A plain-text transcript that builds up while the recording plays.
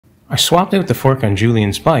I swapped out the fork on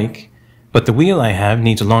Julian's bike, but the wheel I have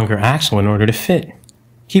needs a longer axle in order to fit.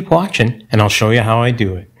 Keep watching and I'll show you how I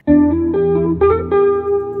do it.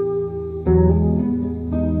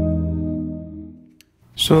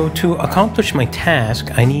 So to accomplish my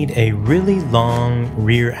task, I need a really long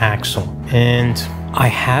rear axle, and I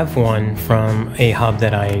have one from a hub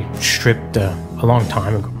that I stripped a long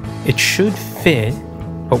time ago. It should fit,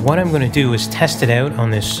 but what I'm going to do is test it out on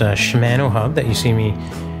this Shimano hub that you see me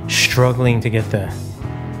struggling to get the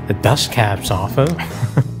dust caps off of,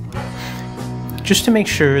 just to make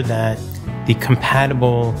sure that the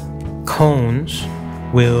compatible cones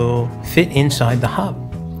will fit inside the hub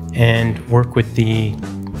and work with the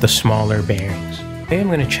smaller bearings. The way I'm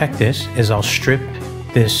going to check this is I'll strip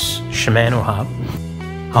this Shimano hub.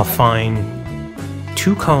 I'll find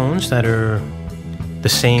 2 cones that are the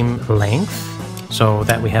same length so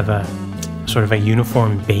that we have a sort of a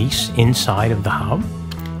uniform base inside of the hub.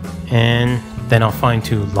 And then I'll find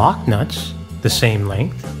 2 lock nuts the same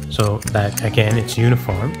length so that again it's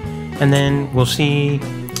uniform. And then we'll see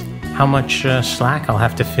how much slack I'll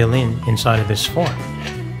have to fill in inside of this fork.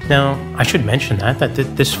 Now, I should mention that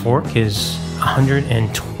this fork is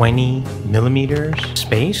 120 millimeters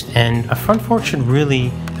spaced, and a front fork should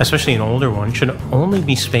really, especially an older one, should only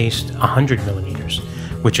be spaced 100 millimeters,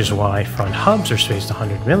 which is why front hubs are spaced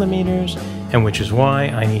 100 millimeters, and which is why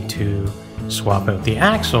I need to swap out the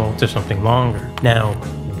axle to something longer. Now,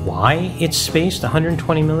 why it's spaced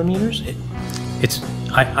 120 millimeters?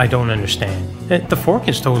 I don't understand. The fork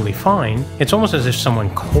is totally fine. It's almost as if someone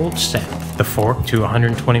cold set the fork to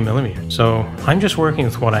 120 millimeters. So I'm just working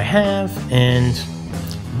with what I have, and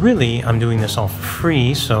really I'm doing this all for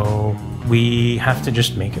free, so we have to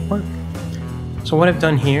just make it work. So what I've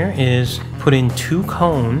done here is put in 2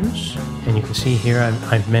 cones, and you can see here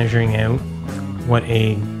I'm measuring out what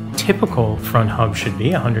a typical front hub should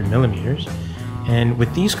be, 100 millimeters. And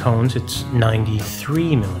with these cones, it's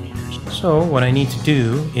 93 millimeters. So what I need to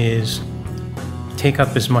do is take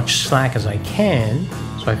up as much slack as I can.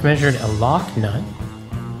 So I've measured a lock nut,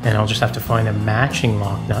 and I'll just have to find a matching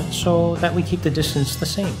lock nut so that we keep the distance the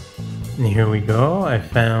same. And here we go. I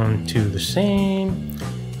found 2 the same.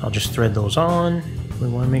 I'll just thread those on. We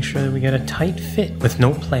want to make sure that we get a tight fit with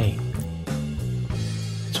no play.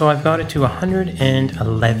 So I've got it to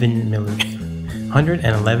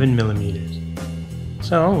 111 millimeters.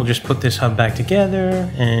 So we'll just put this hub back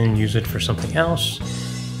together and use it for something else.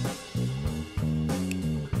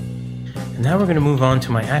 And now we're going to move on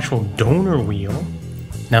to my actual donor wheel.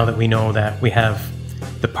 Now that we know that we have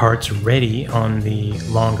the parts ready on the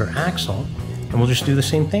longer axle, and we'll just do the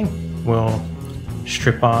same thing. We'll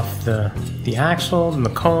strip off the axle and the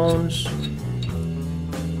cones.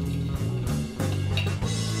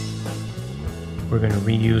 We're going to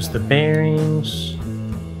reuse the bearings.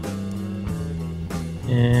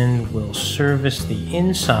 And we'll service the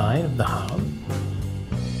inside of the hub.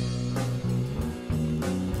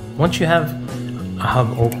 Once you have a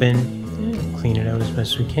hub open, clean it out as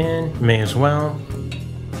best we can. May as well.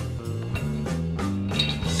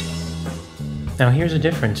 Now here's a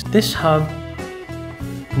difference. This hub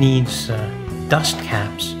needs dust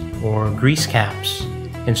caps or grease caps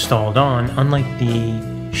installed on, unlike the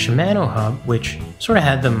Shimano hub, which sort of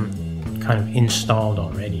had them kind of installed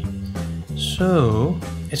already. So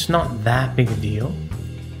it's not that big a deal.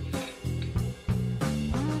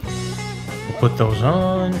 We'll put those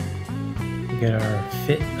on, get our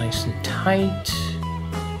fit nice and tight.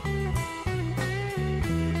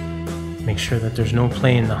 Make sure that there's no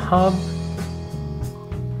play in the hub.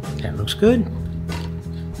 That looks good.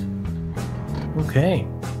 Okay,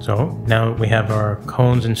 so now we have our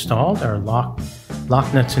cones installed, our lock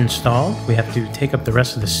nuts installed. We have to take up the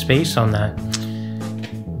rest of the space on that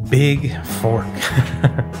big fork.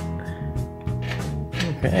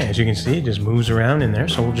 Okay, as you can see, it just moves around in there.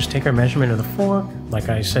 So we'll just take our measurement of the fork. Like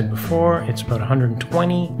I said before, it's about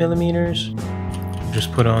 120 millimeters. We'll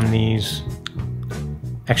just put on these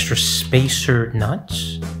extra spacer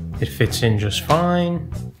nuts. It fits in just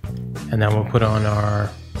fine. And then we'll put on our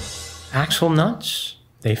axle nuts.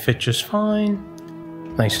 They fit just fine.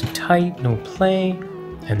 Nice and tight, no play.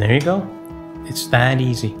 And there you go. It's that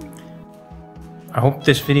easy. I hope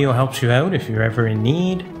this video helps you out if you're ever in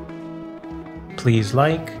need. Please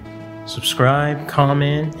like, subscribe,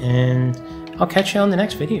 comment, and I'll catch you on the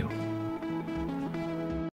next video.